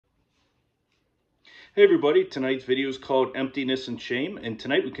Hey everybody, tonight's video is called Emptiness and Shame, and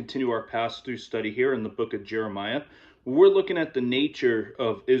tonight we continue our pass-through study here in the book of Jeremiah. We're looking at the nature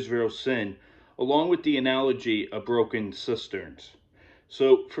of Israel's sin, along with the analogy of broken cisterns.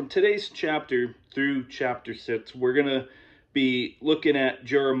 So from today's chapter through chapter 6, we're going to be looking at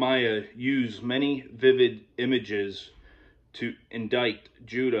Jeremiah use many vivid images to indict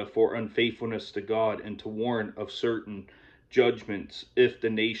Judah for unfaithfulness to God and to warn of certain judgments if the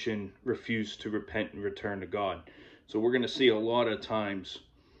nation refused to repent and return to God. So we're going to see a lot of times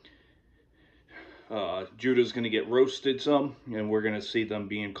Judah's going to get roasted some, and we're going to see them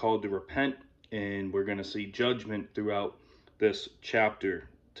being called to repent, and we're going to see judgment throughout this chapter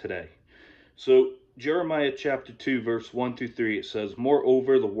today. So Jeremiah chapter 2 verse 1 through 3, it says,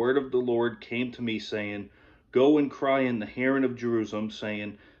 "Moreover, the word of the Lord came to me, saying, Go and cry in the hearing of Jerusalem,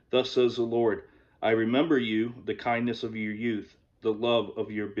 saying, Thus says the Lord, I remember you, the kindness of your youth, the love of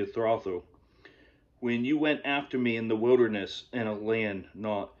your betrothal, when you went after me in the wilderness in a land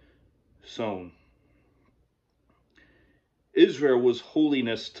not sown. Israel was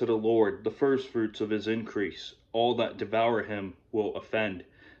holiness to the Lord, the firstfruits of his increase. All that devour him will offend.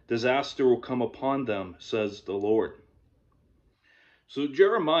 Disaster will come upon them, says the Lord." So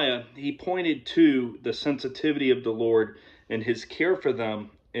Jeremiah, he pointed to the sensitivity of the Lord and his care for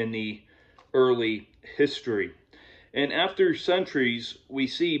them in the early history. And after centuries, we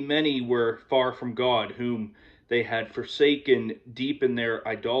see many were far from God, whom they had forsaken deep in their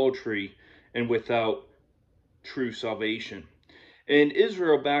idolatry and without true salvation. And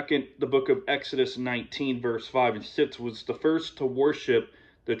Israel, back in the book of Exodus 19, verse 5 and 6, was the first to worship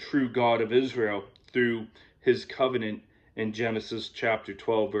the true God of Israel through his covenant in Genesis chapter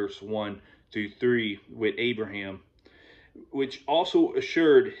 12, verse 1 through 3 with Abraham, which also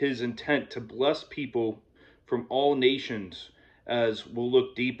assured his intent to bless people from all nations, as we'll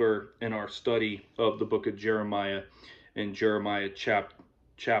look deeper in our study of the book of Jeremiah and Jeremiah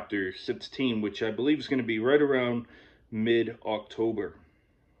chapter 16, which I believe is going to be right around mid-October.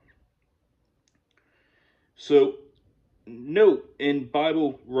 So note in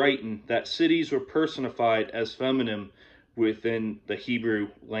Bible writing that cities were personified as feminine within the Hebrew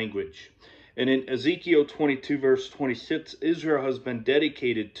language. And in Ezekiel 22 verse 26, Israel has been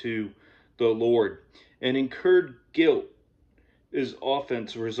dedicated to the Lord and incurred guilt is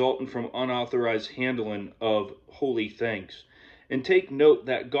offense resulting from unauthorized handling of holy things. And take note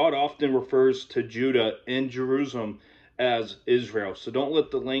that God often refers to Judah and Jerusalem as Israel. So don't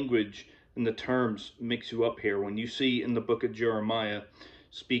let the language and the terms mix you up here. When you see in the book of Jeremiah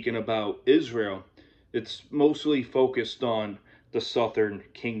speaking about Israel, it's mostly focused on the southern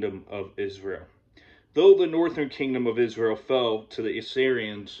kingdom of Israel. Though the northern kingdom of Israel fell to the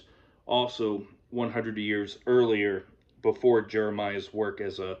Assyrians also 100 years earlier, before Jeremiah's work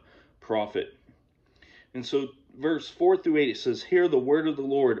as a prophet. And so verse 4 through 8, it says, "Hear the word of the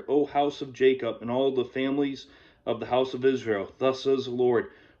Lord, O house of Jacob, and all the families of the house of Israel. Thus says the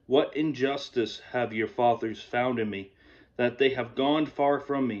Lord, what injustice have your fathers found in me, that they have gone far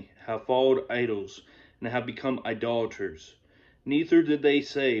from me, have followed idols, and have become idolaters. Neither did they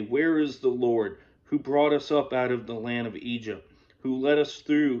say, Where is the Lord, who brought us up out of the land of Egypt, who led us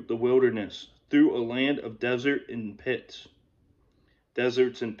through the wilderness, through a land of deserts and pits,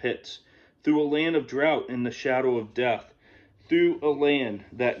 through a land of drought and the shadow of death, through a land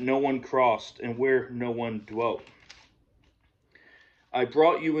that no one crossed and where no one dwelt. I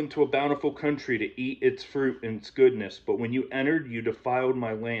brought you into a bountiful country to eat its fruit and its goodness, but when you entered, you defiled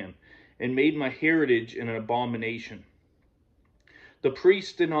my land and made my heritage an abomination. The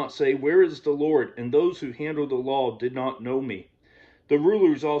priests did not say, Where is the Lord? And those who handled the law did not know me. The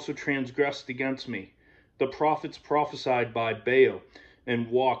rulers also transgressed against me. The prophets prophesied by Baal and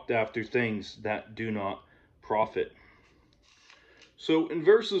walked after things that do not profit." So in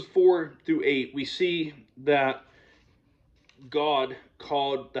verses 4 through 8, we see that God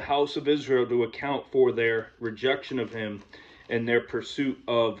called the house of Israel to account for their rejection of him and their pursuit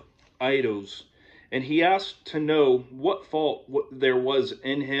of idols. And he asked to know what fault there was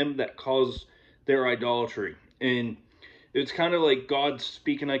in him that caused their idolatry. And it's kind of like God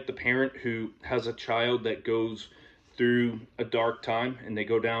speaking like the parent who has a child that goes through a dark time and they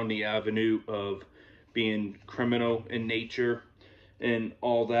go down the avenue of being criminal in nature and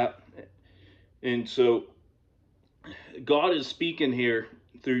all that. And so God is speaking here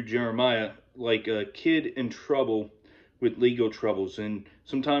through Jeremiah like a kid in trouble with legal troubles. And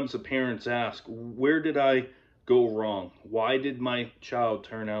sometimes the parents ask, where did I go wrong? Why did my child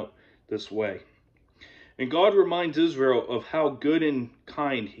turn out this way? And God reminds Israel of how good and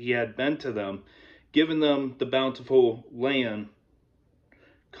kind he had been to them, giving them the bountiful land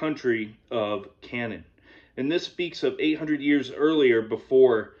country of Canaan. And this speaks of 800 years earlier,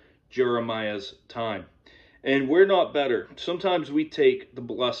 before Jeremiah's time. And we're not better. Sometimes we take the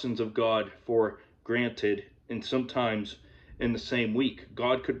blessings of God for granted, and sometimes in the same week.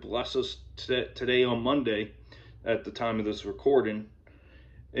 God could bless us today on Monday at the time of this recording,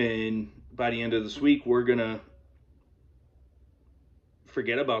 and by the end of this week we're going to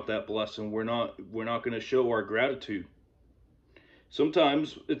forget about that blessing. We're not going to show our gratitude.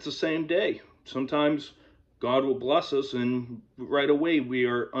 Sometimes it's the same day. Sometimes God will bless us and right away we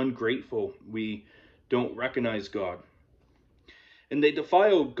are ungrateful. We don't recognize God. And they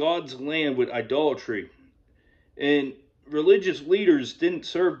defiled God's land with idolatry. And religious leaders didn't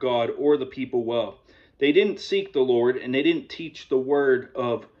serve God or the people well. They didn't seek the Lord, and they didn't teach the word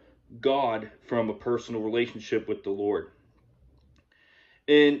of God from a personal relationship with the Lord.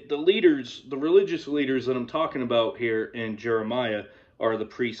 And the religious leaders that I'm talking about here in Jeremiah are the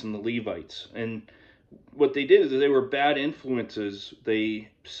priests and the Levites. And what they did is they were bad influences. They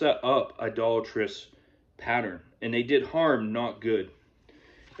set up idolatrous pattern, and they did harm, not good.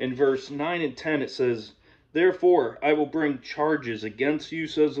 In verse 9 and 10 it says, "Therefore I will bring charges against you,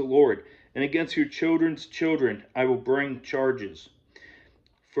 says the Lord, and against your children's children I will bring charges.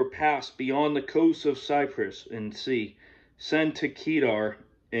 For pass beyond the coasts of Cyprus and see, send to Kedar,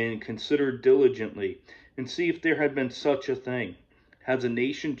 and consider diligently, and see if there had been such a thing. Has a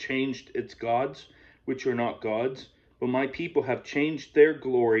nation changed its gods, which are not gods? But my people have changed their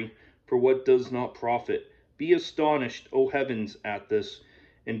glory for what does not profit. Be astonished, O heavens, at this,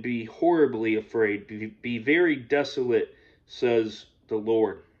 and be horribly afraid. Be very desolate, says the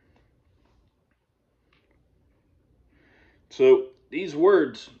Lord." So these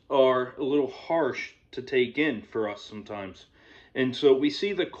words are a little harsh to take in for us sometimes. And so we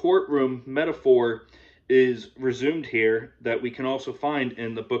see the courtroom metaphor is resumed here, that we can also find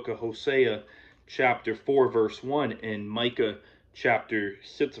in the book of Hosea chapter 4 verse 1 and Micah chapter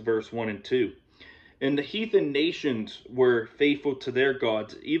 6 verse 1 and 2. And the heathen nations were faithful to their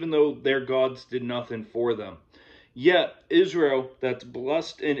gods, even though their gods did nothing for them. Yet Israel, that's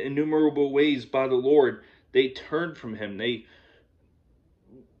blessed in innumerable ways by the Lord, they turned from him. They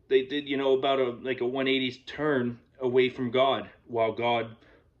did, about a 180 turn away from God, while God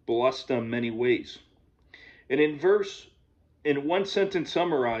blessed them many ways. And in one sentence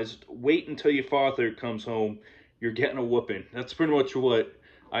summarized, wait until your father comes home, you're getting a whooping. That's pretty much what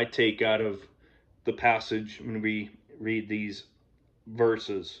I take out of the passage when we read these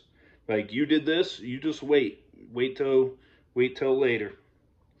verses. Like, you did this, you just wait till later.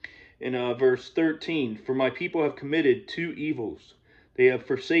 In verse 13, "For my people have committed two evils. They have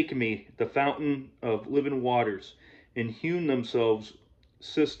forsaken me, the fountain of living waters, and hewn themselves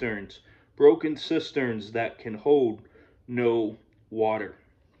cisterns, broken cisterns that can hold no water."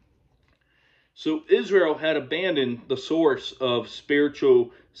 So Israel had abandoned the source of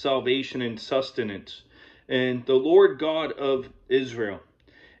spiritual salvation and sustenance, and the Lord God of Israel.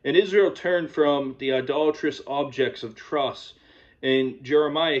 And Israel turned from the idolatrous objects of trust. In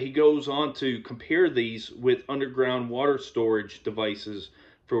Jeremiah, he goes on to compare these with underground water storage devices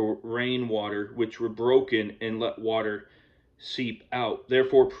for rainwater, which were broken and let water seep out,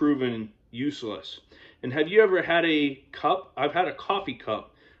 therefore proven useless. And have you ever had a cup? I've had a coffee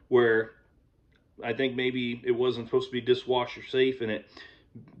cup where I think maybe it wasn't supposed to be dishwasher safe, and it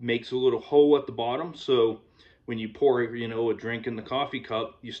makes a little hole at the bottom. So when you pour, a drink in the coffee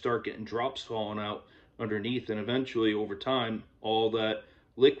cup, you start getting drops falling out underneath, and eventually over time all that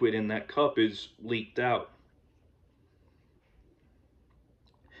liquid in that cup is leaked out.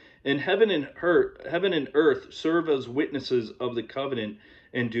 And heaven and earth serve as witnesses of the covenant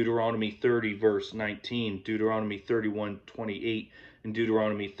in Deuteronomy 30 verse 19, Deuteronomy 31:28, and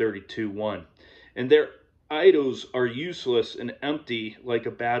Deuteronomy 32:1. And their idols are useless and empty, like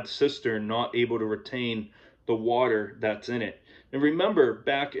a bad cistern not able to retain the water that's in it. And remember,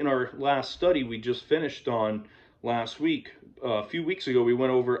 back in our last study we just finished on last week, a few weeks ago, we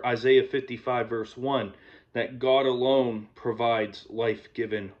went over Isaiah 55 verse 1, that God alone provides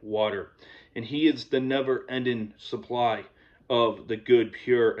life-giving water. And he is the never-ending supply of the good,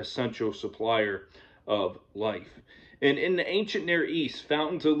 pure, essential supplier of life. And in the ancient Near East,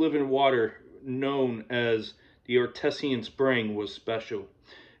 fountains of living water known as the Artesian Spring was special.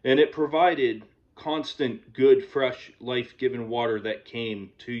 And it provided constant, good, fresh, life-giving water that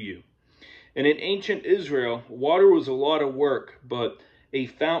came to you. And in ancient Israel, water was a lot of work, but a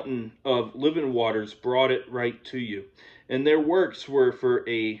fountain of living waters brought it right to you. And their works were for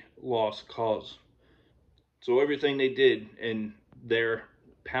a lost cause. So everything they did in their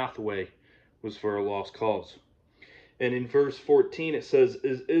pathway was for a lost cause. And in verse 14 it says,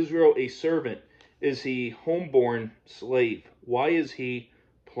 is Israel a servant? Is he homeborn slave? Why is he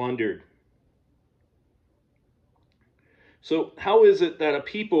plundered? So how is it that a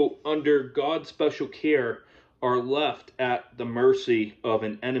people under God's special care are left at the mercy of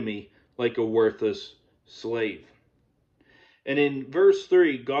an enemy like a worthless slave? And in verse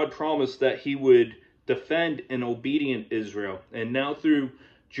 3, God promised that he would defend an obedient Israel. And now through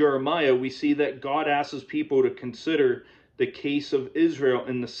Jeremiah, we see that God asks people to consider the case of Israel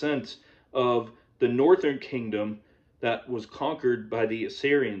in the sense of the northern kingdom that was conquered by the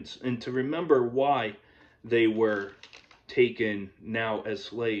Assyrians, and to remember why they were taken now as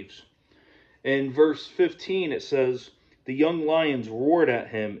slaves. In verse 15, it says, the young lions roared at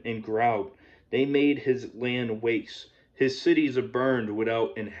him and growled. They made his land waste. His cities are burned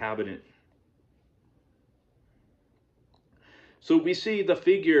without inhabitant. So we see the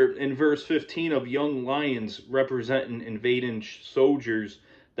figure in verse 15 of young lions representing invading soldiers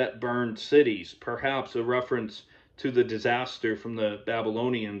that burned cities, perhaps a reference to the disaster from the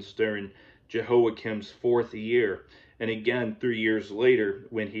Babylonians during Jehoiakim's 4th year, and again 3 years later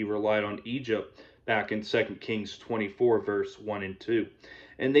when he relied on Egypt back in 2 Kings 24 verse 1 and 2.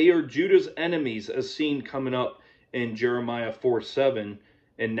 And they are Judah's enemies as seen coming up in Jeremiah 4:7,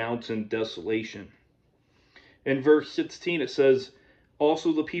 announcing desolation. In verse 16 it says,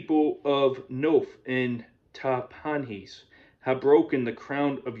 also the people of Noph and Tahpanhes have broken the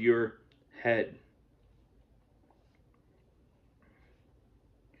crown of your head.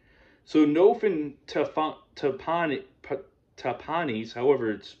 So Noph and Tahpanhes,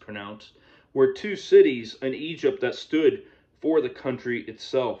 however it's pronounced, were two cities in Egypt that stood for the country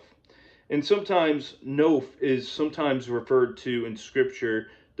itself. And sometimes Noph is sometimes referred to in Scripture,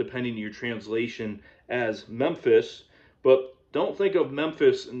 depending on your translation, as Memphis. But don't think of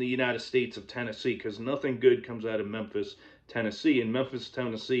Memphis in the United States of Tennessee, because nothing good comes out of Memphis, Tennessee. And Memphis,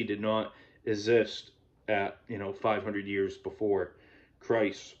 Tennessee did not exist at 500 years before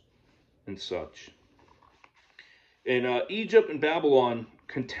Christ and such. And Egypt and Babylon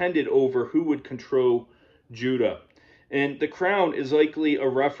contended over who would control Judah. And the crown is likely a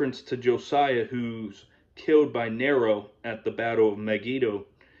reference to Josiah, who's killed by Nero at the Battle of Megiddo,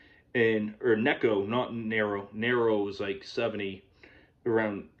 or Necho, not Nero. Nero was like 70,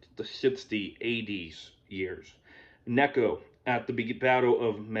 around the 60 AD years. Necho at the Battle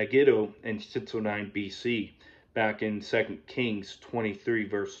of Megiddo in 609 BC, back in 2 Kings 23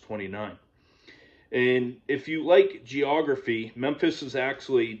 verse 29. And if you like geography, Memphis is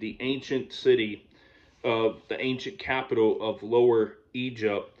actually the ancient city of the ancient capital of Lower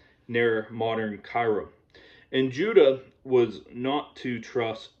Egypt near modern Cairo. And Judah was not to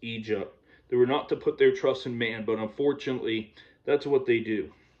trust Egypt. They were not to put their trust in man, but unfortunately, that's what they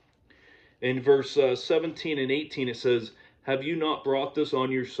do. In verse 17 and 18, it says, have you not brought this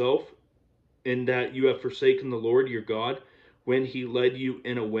on yourself, in that you have forsaken the Lord your God, when he led you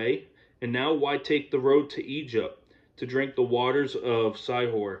in a way? And now why take the road to Egypt, to drink the waters of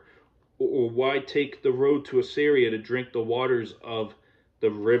Sihor? Or why take the road to Assyria to drink the waters of the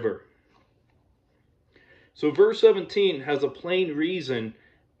river? So verse 17 has a plain reason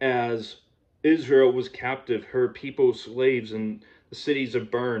as Israel was captive, her people slaves, and the cities are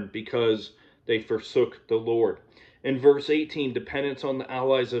burned because they forsook the Lord. In verse 18, dependence on the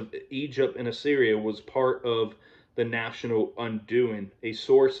allies of Egypt and Assyria was part of the national undoing, a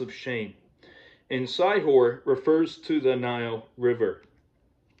source of shame. And Sihor refers to the Nile River.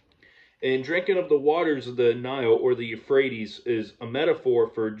 And drinking of the waters of the Nile or the Euphrates is a metaphor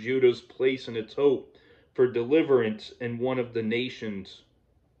for Judah's place and its hope for deliverance in one of these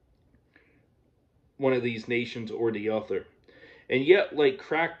nations or the other. And yet, like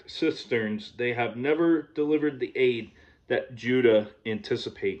cracked cisterns, they have never delivered the aid that Judah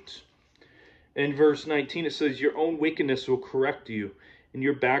anticipates. In verse 19 it says, your own wickedness will correct you, and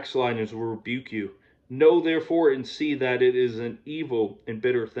your backslidings will rebuke you. Know therefore and see that it is an evil and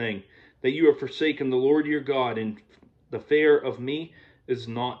bitter thing, that you have forsaken the Lord your God, and the fear of me is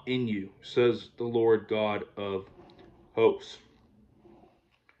not in you, says the Lord God of hosts.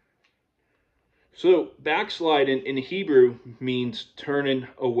 So backsliding in Hebrew means turning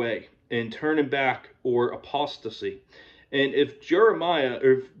away and turning back, or apostasy. And if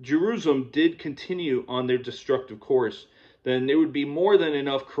Jerusalem did continue on their destructive course, then there would be more than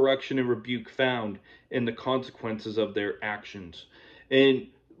enough correction and rebuke found in the consequences of their actions. And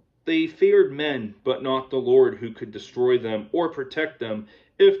they feared men, but not the Lord, who could destroy them or protect them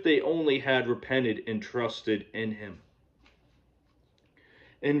if they only had repented and trusted in him.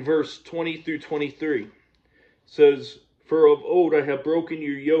 In verse 20 through 23 says, for of old I have broken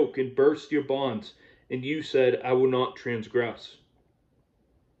your yoke and burst your bonds, and you said, I will not transgress.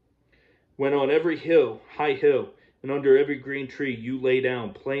 When on every hill, high hill, and under every green tree you lay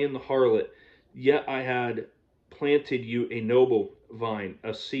down, playing the harlot, yet I had planted you a noble vine,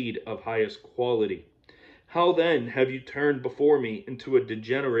 a seed of highest quality. How then have you turned before me into a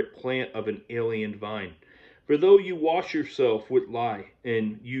degenerate plant of an alien vine? For though you wash yourself with lye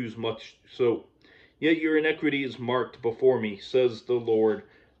and use much soap, yet your iniquity is marked before me, says the Lord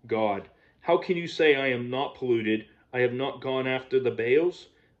God. How can you say, I am not polluted, I have not gone after the Baals?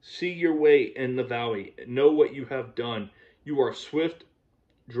 See your way in the valley, know what you have done. You are swift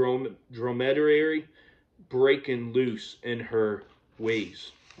dromedary, breaking loose in her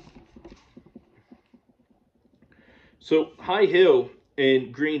ways. So High Hill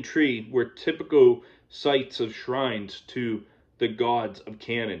and Green Tree were typical sites of shrines to the gods of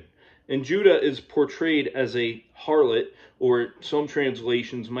Canaan. And Judah is portrayed as a harlot, or some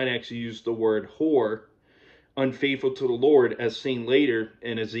translations might actually use the word whore, unfaithful to the Lord, as seen later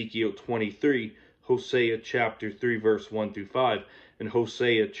in Ezekiel 23, Hosea chapter 3, verse 1 through 5, and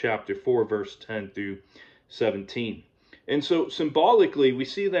Hosea chapter 4, verse 10 through 17. And so symbolically, we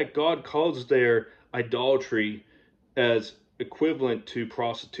see that God calls their idolatry as equivalent to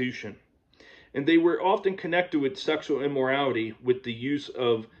prostitution. And they were often connected with sexual immorality with the use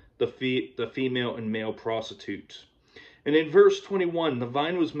of the female and male prostitutes. And in verse 21, the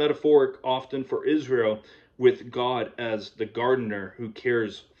vine was metaphoric often for Israel, with God as the gardener who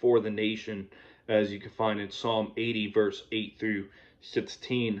cares for the nation, as you can find in Psalm 80, verse 8 through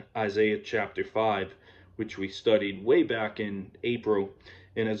 16, Isaiah chapter 5, which we studied way back in April,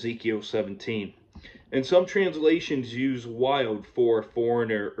 in Ezekiel 17. And some translations use wild for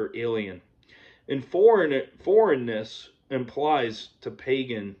foreigner or alien. And foreignness implies to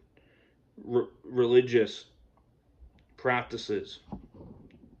pagan religious practices.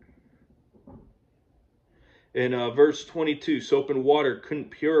 In verse 22, soap and water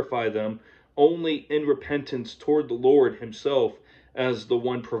couldn't purify them. Only in repentance toward the Lord himself as the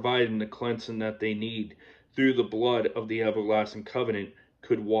one providing the cleansing that they need through the blood of the everlasting covenant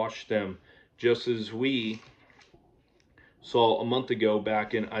could wash them, just as we saw a month ago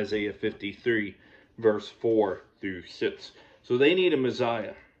back in Isaiah 53, verse 4 through 6. So they need a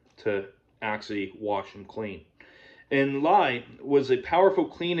Messiah to actually wash them clean. And lye was a powerful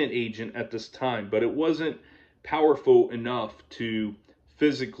cleaning agent at this time, but it wasn't powerful enough to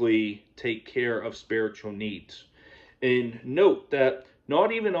physically take care of spiritual needs. And note that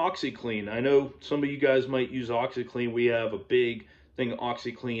not even OxyClean. I know some of you guys might use OxyClean. We have a big thing of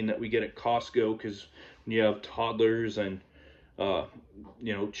OxyClean that we get at Costco, because when you have toddlers and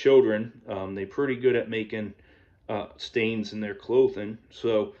children, they're pretty good at making stains in their clothing.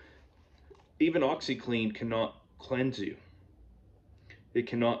 So even OxyClean cannot cleanse you. It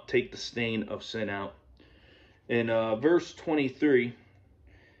cannot take the stain of sin out. And verse 23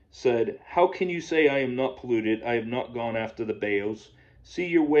 said, how can you say I am not polluted? I have not gone after the Baals. See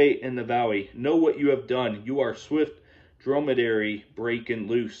your way in the valley. Know what you have done. You are swift dromedary, breaking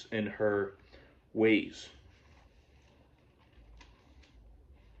loose in her ways.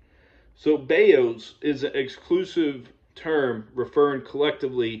 So Baals is an exclusive term referring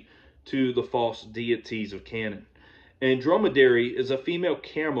collectively to the false deities of Canaan. And dromedary is a female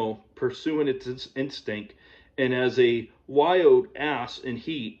camel pursuing its instinct, and as a wild ass in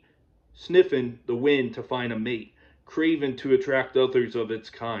heat, sniffing the wind to find a mate, craving to attract others of its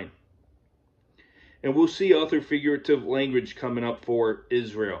kind. And we'll see other figurative language coming up for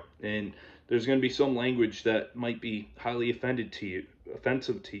Israel. And there's going to be some language that might be highly offensive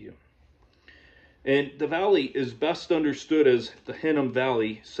to you. And the valley is best understood as the Hinnom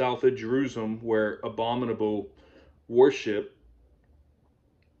Valley, south of Jerusalem, where abominable worship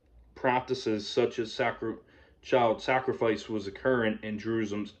practices such as child sacrifice was occurring in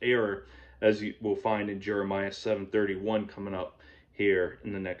Jerusalem's era, as you will find in Jeremiah 7:31 coming up here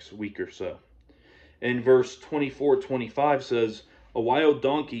in the next week or so. And verse 24-25 says, a wild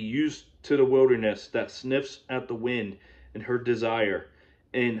donkey used to the wilderness that sniffs at the wind in her desire,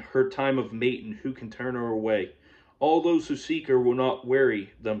 in her time of mating, who can turn her away? All those who seek her will not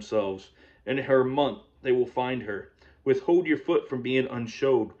weary themselves. In her month they will find her. Withhold your foot from being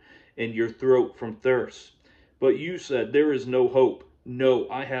unshod, and your throat from thirst. But you said, there is no hope. No,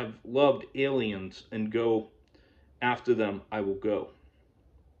 I have loved aliens, and go after them I will go.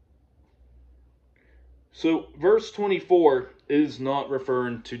 So verse 24 is not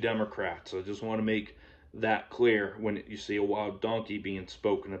referring to Democrats. I just want to make that clear when you see a wild donkey being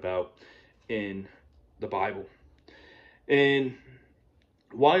spoken about in the Bible. And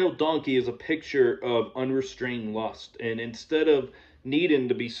wild donkey is a picture of unrestrained lust. And instead of needing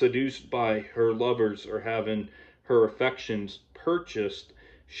to be seduced by her lovers or having her affections purchased,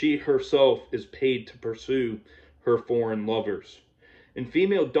 she herself is paid to pursue her foreign lovers. And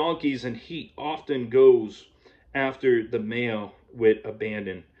female donkeys in heat often goes after the male with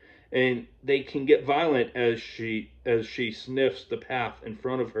abandon. And they can get violent as she sniffs the path in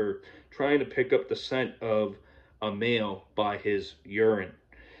front of her, trying to pick up the scent of a male by his urine.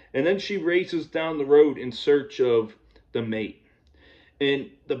 And then she races down the road in search of the mate. And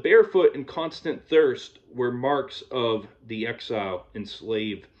the barefoot and constant thirst were marks of the exile and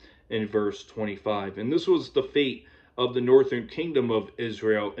slave in verse 25. And this was the fate of the northern kingdom of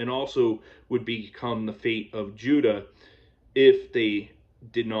Israel, and also would become the fate of Judah if they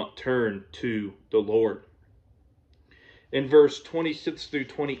did not turn to the Lord. In verse 26 through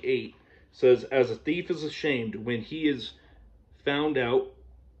 28 says, as a thief is ashamed when he is found out,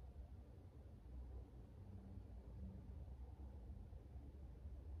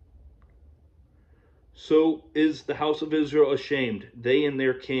 so is the house of Israel ashamed, they and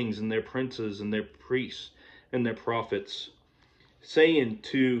their kings and their princes and their priests and their prophets, saying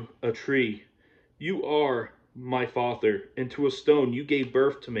to a tree, you are my father, and to a stone, you gave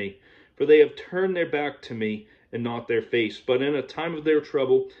birth to me. For they have turned their back to me and not their face. But in a time of their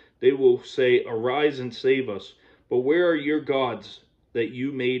trouble, they will say, arise and save us. But where are your gods that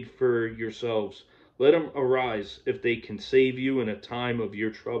you made for yourselves? Let them arise if they can save you in a time of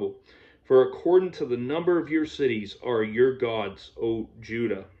your trouble. For according to the number of your cities are your gods, O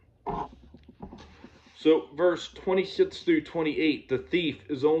Judah. So verse 26 through 28, the thief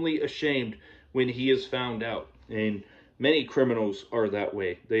is only ashamed when he is found out. And many criminals are that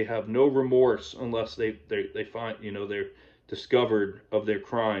way. They have no remorse unless they find, they're discovered of their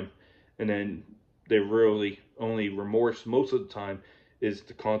crime. And then they're really only remorse most of the time is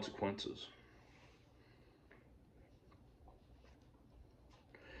the consequences.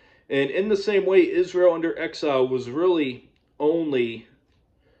 And in the same way, Israel under exile was really only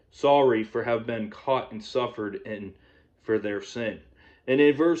sorry for have been caught and suffered and for their sin. And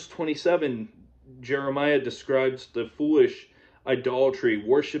in verse 27, Jeremiah describes the foolish idolatry,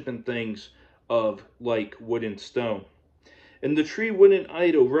 worshiping things of like wood and stone. And the tree wooden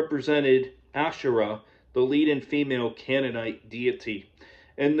idol represented Asherah, the leading female Canaanite deity.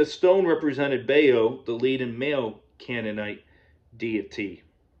 And the stone represented Baal, the leading male Canaanite deity.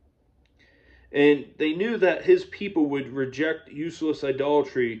 And they knew that his people would reject useless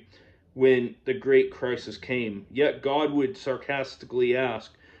idolatry when the great crisis came. Yet God would sarcastically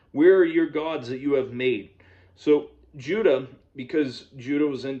ask, where are your gods that you have made? So Judah, because Judah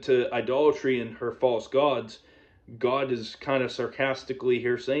was into idolatry and her false gods, God is kind of sarcastically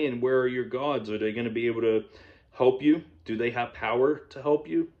here saying, where are your gods? Are they going to be able to help you? Do they have power to help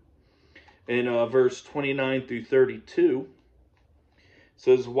you? In verse 29 through 32,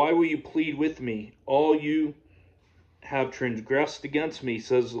 says, why will you plead with me? All you have transgressed against me,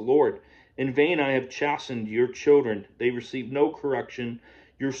 says the Lord. In vain I have chastened your children. They receive no correction.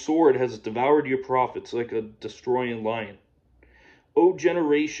 Your sword has devoured your prophets like a destroying lion. O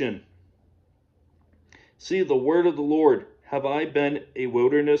generation, see the word of the Lord. Have I been a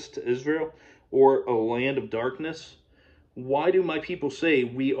wilderness to Israel, or a land of darkness? Why do my people say,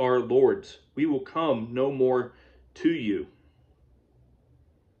 we are lords? We will come no more to you.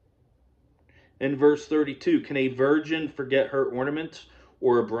 In verse 32, can a virgin forget her ornaments,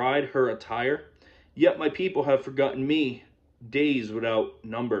 or a bride her attire? Yet my people have forgotten me days without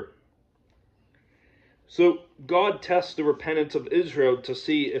number. So God tests the repentance of Israel to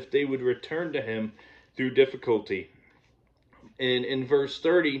see if they would return to him through difficulty. And in verse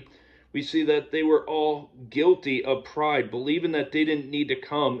 30, we see that they were all guilty of pride, believing that they didn't need to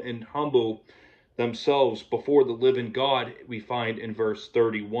come and humble themselves before the living God, we find in verse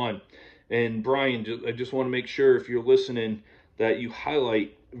 31. And Brian, I just want to make sure if you're listening that you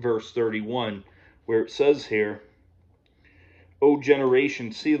highlight verse 31, where it says here, O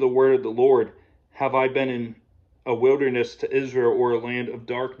generation, see the word of the Lord. Have I been in a wilderness to Israel, or a land of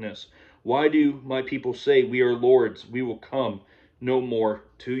darkness? Why do my people say, we are lords, we will come no more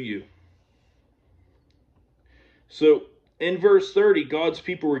to you? So in verse 30, God's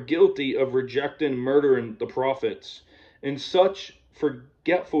people were guilty of rejecting and murdering the prophets. And such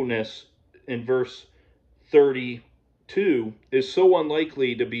forgetfulness in verse 32 is so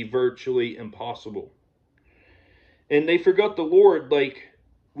unlikely to be virtually impossible. And they forgot the Lord, like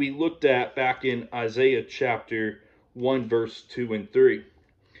we looked at back in Isaiah chapter 1, verse 2 and 3.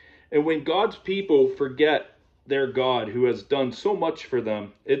 And when God's people forget their God who has done so much for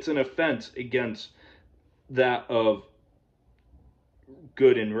them, it's an offense against that of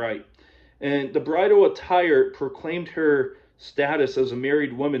good and right. And the bridal attire proclaimed her status as a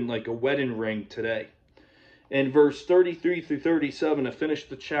married woman like a wedding ring today. In verse 33 through 37, to finish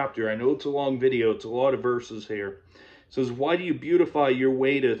the chapter, I know it's a long video, it's a lot of verses here. It says, why do you beautify your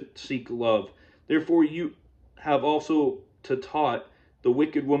way to seek love? Therefore you have also to taught the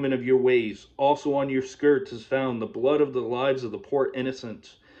wicked woman of your ways. Also on your skirts is found the blood of the lives of the poor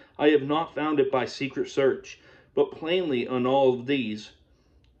innocents. I have not found it by secret search, but plainly on all of these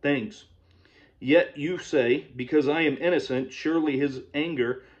things. Yet you say, because I am innocent, surely his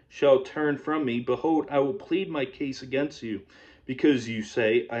anger shall turn from me. Behold, I will plead my case against you. Because you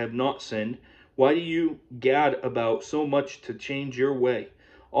say, I have not sinned. Why do you gad about so much to change your way?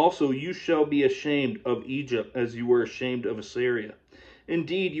 Also, you shall be ashamed of Egypt as you were ashamed of Assyria.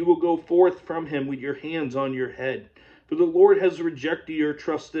 Indeed, you will go forth from him with your hands on your head. For the Lord has rejected your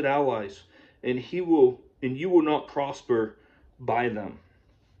trusted allies, and you will not prosper by them.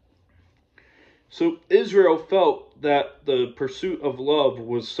 So Israel felt that the pursuit of love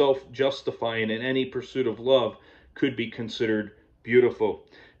was self-justifying, and any pursuit of love could be considered beautiful.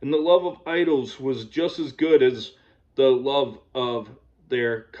 And the love of idols was just as good as the love of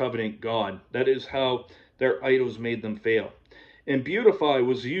their covenant God. That is how their idols made them fail. And beautify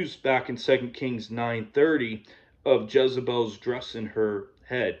was used back in 2 Kings 9:30 of Jezebel's dress in her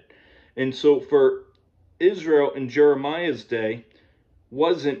head. And so for Israel in Jeremiah's day,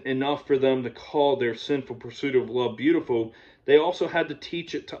 wasn't enough for them to call their sinful pursuit of love beautiful. They also had to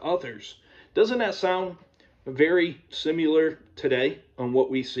teach it to others. Doesn't that sound very similar today on what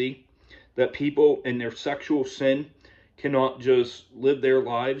we see? That people in their sexual sin cannot just live their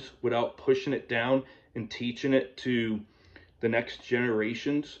lives without pushing it down and teaching it to the next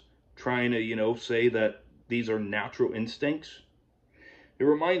generations, trying to, say that these are natural instincts. It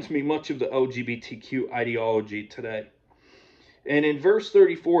reminds me much of the LGBTQ ideology today. And in verse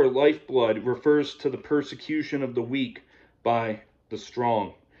 34, lifeblood refers to the persecution of the weak by the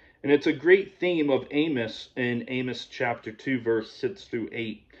strong. And it's a great theme of Amos in Amos chapter 2, verse 6 through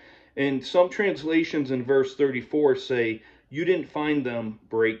 8. And some translations in verse 34 say, you didn't find them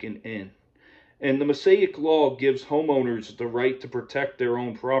breaking in. And the Mosaic law gives homeowners the right to protect their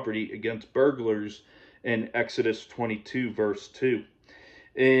own property against burglars in Exodus 22, verse 2.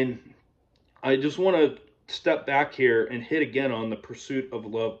 And I just want to step back here and hit again on the pursuit of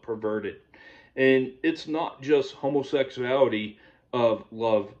love perverted. And it's not just homosexuality of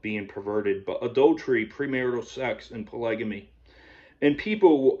love being perverted, but adultery, premarital sex, and polygamy. And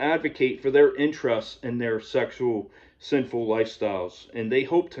people will advocate for their interests in their sexual sinful lifestyles, and they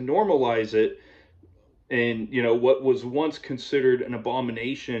hope to normalize it. And what was once considered an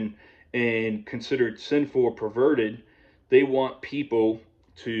abomination and considered sinful or perverted, they want people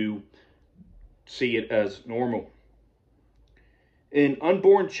to see it as normal. And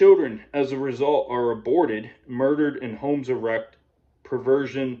unborn children, as a result, are aborted, murdered, and homes are wrecked.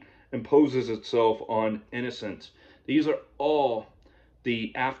 Perversion imposes itself on innocents. These are all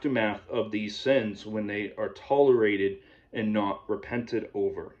the aftermath of these sins when they are tolerated and not repented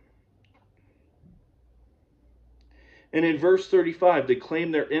over. And in verse 35, they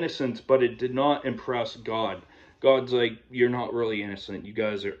claim their innocence, but it did not impress God. God's like, you're not really innocent. You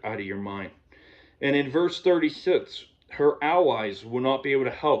guys are out of your mind. And in verse 36, her allies will not be able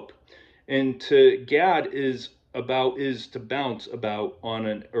to help. And to gad is to bounce about on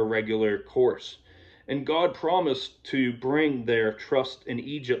an irregular course. And God promised to bring their trust in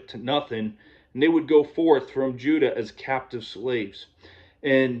Egypt to nothing, and they would go forth from Judah as captive slaves.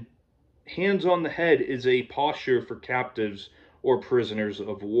 And hands on the head is a posture for captives or prisoners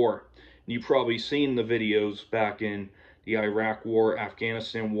of war. And you've probably seen the videos back in the Iraq War,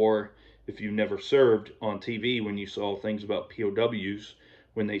 Afghanistan War, if you never served, on TV, when you saw things about POWs.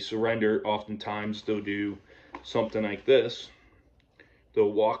 When they surrender, oftentimes they'll do something like this.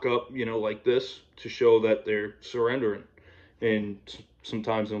 They'll walk up, like this, to show that they're surrendering. And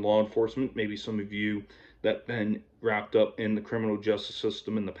sometimes in law enforcement, maybe some of you that have been wrapped up in the criminal justice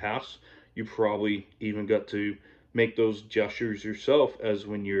system in the past, you probably even got to make those gestures yourself as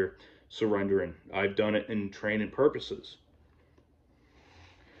when you're surrendering. I've done it in training purposes.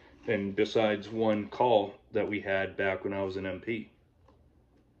 And besides one call that we had back when I was an MP.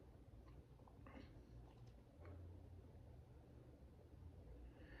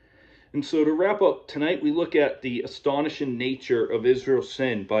 And so to wrap up, tonight we look at the astonishing nature of Israel's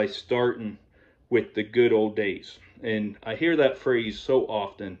sin by starting with the good old days. And I hear that phrase so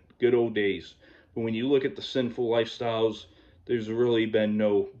often, good old days. But when you look at the sinful lifestyles, there's really been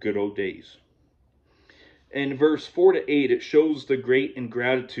no good old days. In verse 4 to 8, it shows the great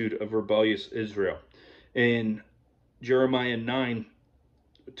ingratitude of rebellious Israel. In Jeremiah 9,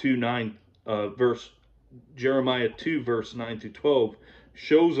 verse Jeremiah 2, verse 9 through 12,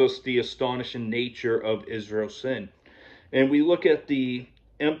 shows us the astonishing nature of Israel's sin. And we look at the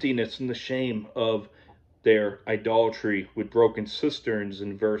emptiness and the shame of their idolatry with broken cisterns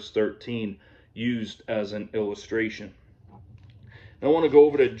in verse 13, used as an illustration. I want to go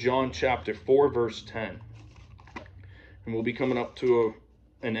over to John chapter 4, verse 10. And we'll be coming up to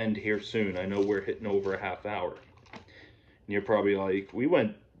an end here soon. I know we're hitting over a half hour. And you're probably like,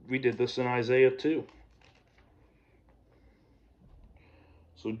 we did this in Isaiah too.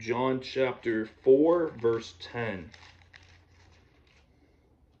 So John chapter 4, verse 10.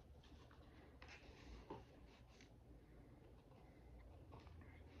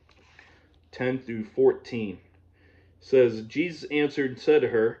 Through 14 says, Jesus answered and said to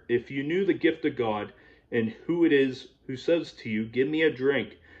her, if you knew the gift of God and who it is who says to you, give me a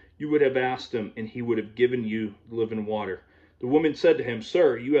drink, you would have asked him, and he would have given you living water. The woman said to him,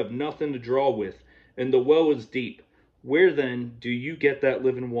 sir, you have nothing to draw with, and the well is deep. Where then do you get that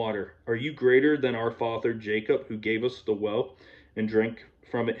living water? Are you greater than our father Jacob, who gave us the well and drank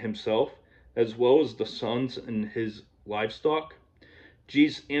from it himself, as well as the sons and his livestock?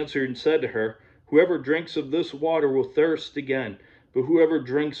 Jesus answered and said to her, whoever drinks of this water will thirst again, but whoever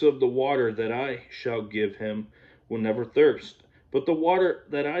drinks of the water that I shall give him will never thirst. But the water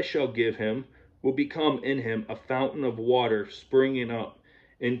that I shall give him will become in him a fountain of water springing up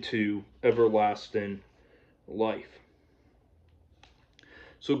into everlasting life.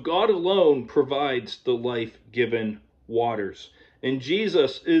 So God alone provides the life-giving waters. And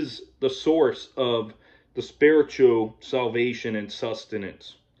Jesus is the source of the spiritual salvation and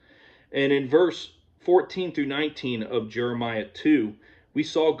sustenance. And in verse 14 through 19 of Jeremiah 2, we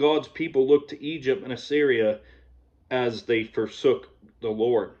saw God's people look to Egypt and Assyria as they forsook the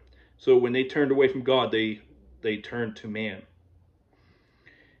Lord. So when they turned away from God, they turned to man.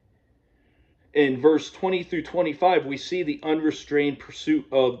 In verse 20 through 25, we see the unrestrained pursuit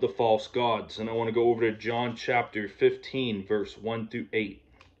of the false gods. And I want to go over to John chapter 15, verse 1 through 8.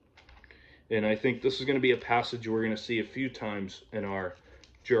 And I think this is going to be a passage we're going to see a few times in our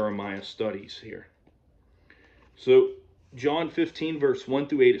Jeremiah studies here. So, John 15, verse 1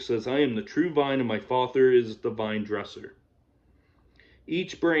 through 8, it says, I am the true vine, and my Father is the vine dresser.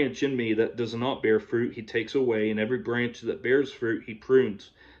 Each branch in me that does not bear fruit, he takes away, and every branch that bears fruit, he prunes,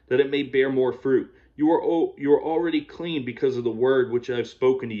 that it may bear more fruit. You are already clean because of the word which I have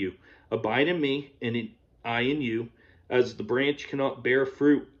spoken to you. Abide in me, and I in you, as the branch cannot bear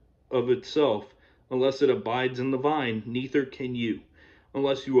fruit of itself, unless it abides in the vine, neither can you,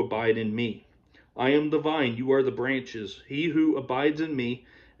 unless you abide in me. I am the vine, you are the branches. He who abides in me,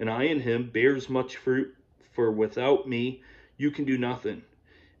 and I in him, bears much fruit, for without me you can do nothing.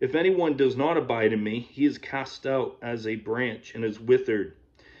 If anyone does not abide in me, he is cast out as a branch and is withered,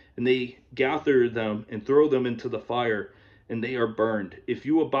 and they gather them and throw them into the fire, and they are burned. If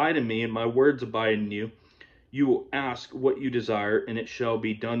you abide in me, and my words abide in you, you will ask what you desire, and it shall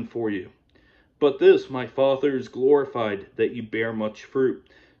be done for you. But this, my Father, is glorified, that you bear much fruit,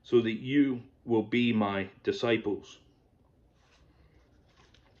 so that you will be my disciples.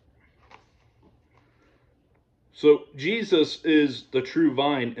 So Jesus is the true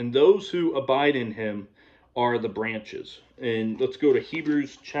vine, and those who abide in him are the branches. And let's go to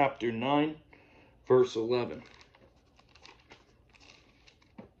Hebrews chapter 9, verse 11.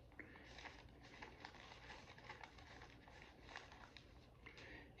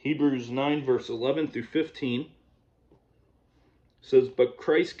 Hebrews 9, verse 11 through 15 says, But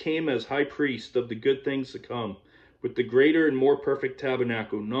Christ came as high priest of the good things to come, with the greater and more perfect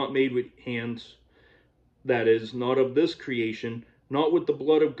tabernacle, not made with hands, that is, not of this creation, not with the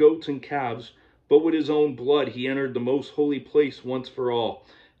blood of goats and calves, but with his own blood he entered the most holy place once for all,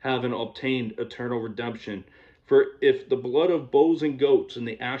 having obtained eternal redemption. For if the blood of bulls and goats and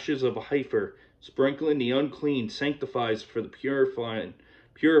the ashes of a heifer, sprinkling the unclean, sanctifies for the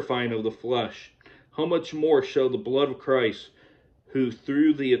purifying of the flesh, how much more shall the blood of Christ, who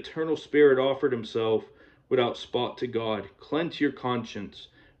through the eternal Spirit offered himself without spot to God, cleanse your conscience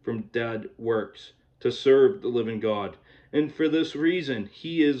from dead works, to serve the living God. And for this reason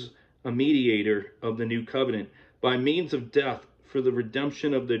he is a mediator of the new covenant, by means of death, for the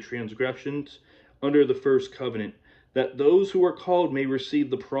redemption of the transgressions under the first covenant, that those who are called may receive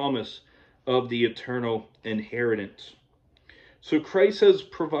the promise of the eternal inheritance. So Christ has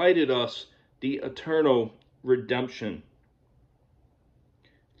provided us the eternal redemption.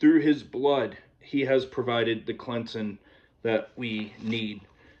 Through his blood, he has provided the cleansing that we need.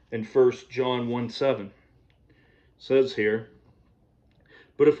 In 1 John 1:7 says here,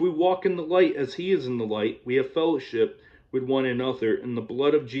 But if we walk in the light as he is in the light, we have fellowship with one another, and the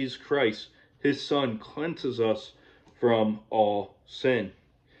blood of Jesus Christ, his Son cleanses us from all sin.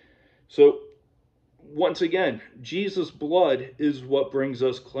 So, once again, Jesus' blood is what brings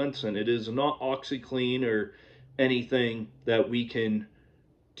us cleansing. It is not OxyClean or anything that we can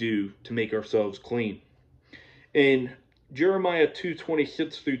do to make ourselves clean. In Jeremiah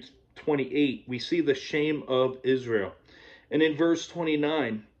 2:26 through 28, we see the shame of Israel. And in verse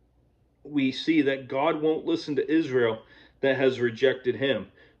 29, we see that God won't listen to Israel that has rejected him.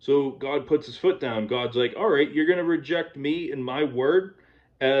 So God puts his foot down. God's like, all right, you're going to reject me and my word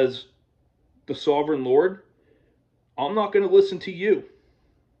as the sovereign Lord. I'm not going to listen to you.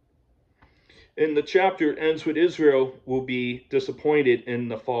 And the chapter ends with Israel will be disappointed in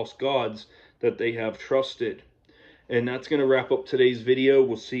the false gods that they have trusted. And that's going to wrap up today's video.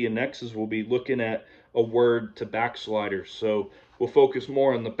 We'll see you next as we'll be looking at a word to backsliders. So we'll focus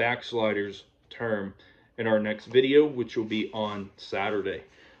more on the backsliders term in our next video, which will be on Saturday.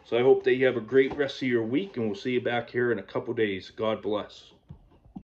 So I hope that you have a great rest of your week, and we'll see you back here in a couple days. God bless.